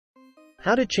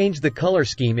How to change the color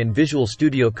scheme in Visual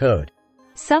Studio Code.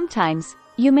 Sometimes,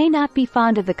 you may not be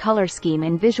fond of the color scheme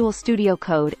in Visual Studio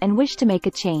Code and wish to make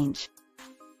a change.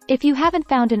 If you haven't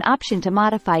found an option to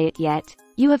modify it yet,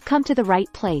 you have come to the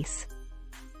right place.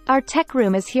 Our tech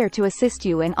room is here to assist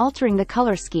you in altering the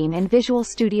color scheme in Visual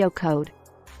Studio Code.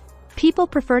 People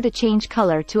prefer to change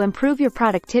color to improve your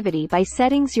productivity by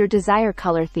setting your desired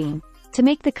color theme, to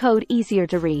make the code easier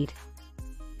to read.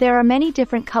 There are many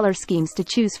different color schemes to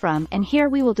choose from, and here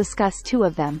we will discuss 2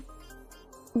 of them.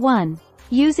 1.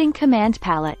 Using Command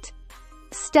Palette.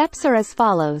 Steps are as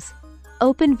follows.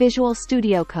 Open Visual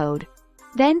Studio Code.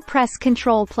 Then press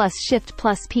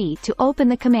Ctrl+Shift+P to open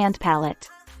the command palette.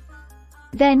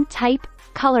 Then type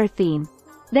Color Theme.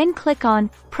 Then click on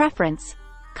Preference,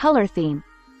 Color Theme.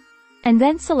 And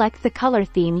then select the color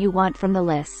theme you want from the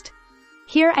list.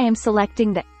 Here I am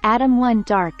selecting the Atom 1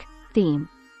 Dark theme.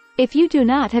 If you do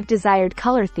not have desired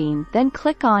color theme, then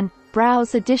click on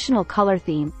Browse Additional Color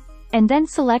Theme, and then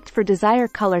select for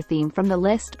desired color theme from the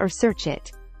list or search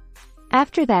it.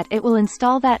 After that, it will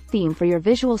install that theme for your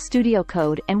Visual Studio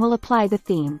Code and will apply the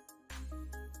theme.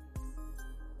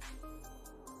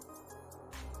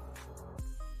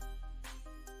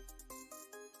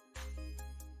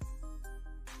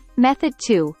 Method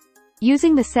 2.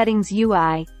 Using the Settings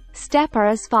UI. Steps are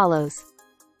as follows.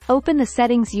 Open the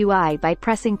Settings UI by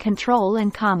pressing Ctrl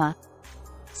and comma.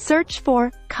 Search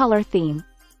for Color Theme.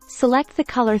 Select the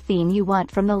color theme you want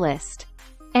from the list,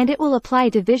 and it will apply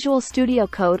to Visual Studio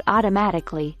Code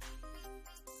automatically.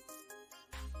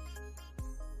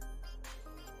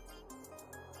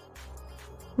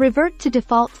 Revert to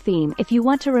default theme if you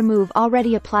want to remove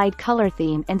already applied color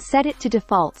theme and set it to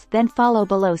default, then follow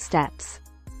below steps.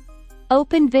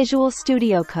 Open Visual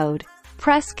Studio Code.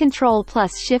 Press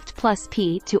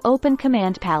Ctrl+Shift+P to open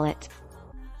Command Palette.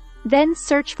 Then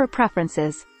search for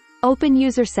Preferences. Open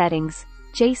User Settings,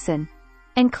 JSON,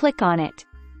 and click on it.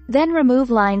 Then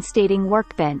remove line stating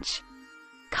Workbench.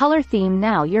 Color Theme.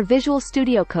 Now your Visual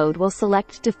Studio Code will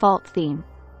select default theme.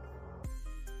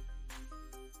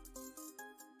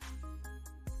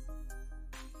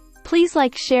 Please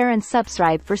like, share and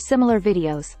subscribe for similar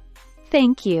videos.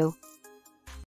 Thank you.